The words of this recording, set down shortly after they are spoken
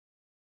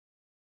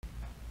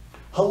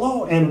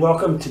Hello and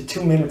welcome to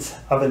 2 Minutes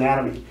of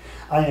Anatomy.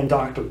 I am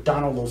Dr.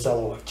 Donald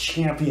Ozello of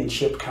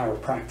Championship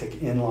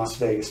Chiropractic in Las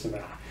Vegas,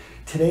 Nevada.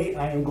 Today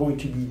I am going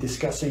to be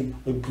discussing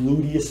the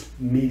gluteus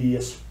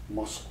medius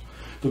muscle.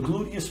 The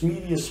gluteus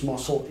medius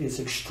muscle is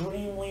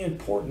extremely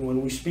important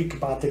when we speak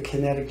about the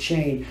kinetic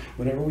chain,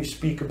 whenever we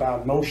speak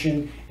about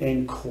motion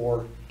and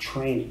core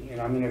training. And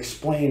I'm going to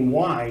explain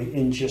why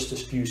in just a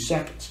few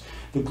seconds.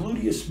 The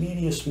gluteus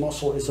medius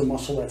muscle is a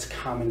muscle that's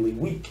commonly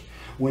weak.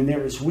 When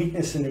there is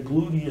weakness in the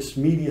gluteus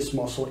medius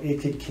muscle,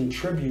 it could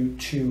contribute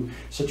to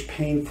such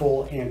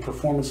painful and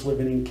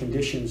performance-limiting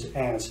conditions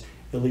as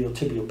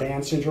Iliotibial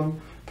Band Syndrome,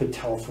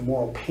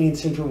 Patello-Femoral Pain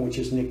Syndrome, which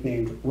is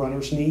nicknamed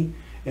runner's knee,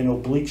 an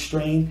oblique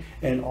strain,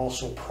 and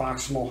also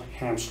proximal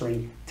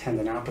hamstring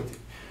tendinopathy.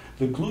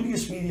 The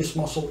gluteus medius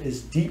muscle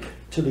is deep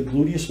to the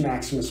gluteus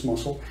maximus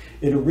muscle.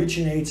 It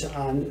originates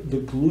on the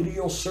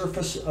gluteal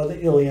surface of the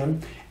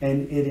ilium,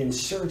 and it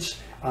inserts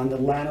on the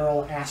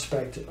lateral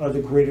aspect of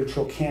the greater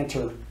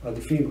trochanter of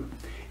the femur.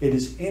 It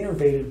is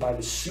innervated by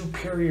the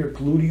superior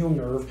gluteal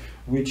nerve,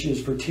 which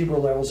is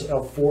vertebral levels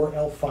L4,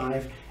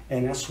 L5,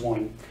 and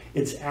S1.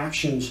 Its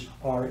actions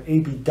are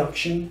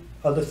abduction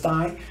of the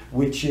thigh,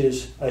 which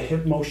is a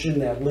hip motion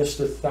that lifts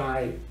the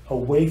thigh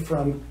away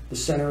from the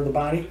center of the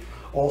body.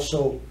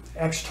 Also,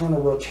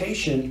 external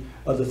rotation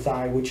of the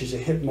thigh, which is a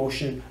hip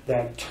motion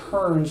that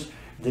turns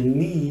the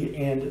knee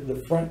and the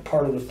front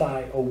part of the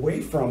thigh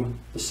away from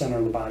the center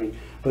of the body.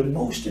 But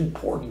most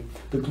important,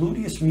 the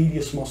gluteus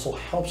medius muscle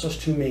helps us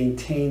to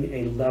maintain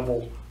a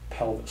level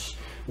pelvis.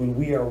 When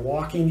we are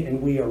walking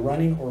and we are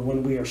running, or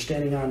when we are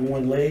standing on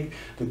one leg,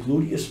 the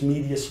gluteus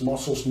medius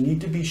muscles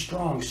need to be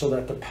strong so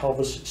that the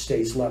pelvis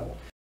stays level.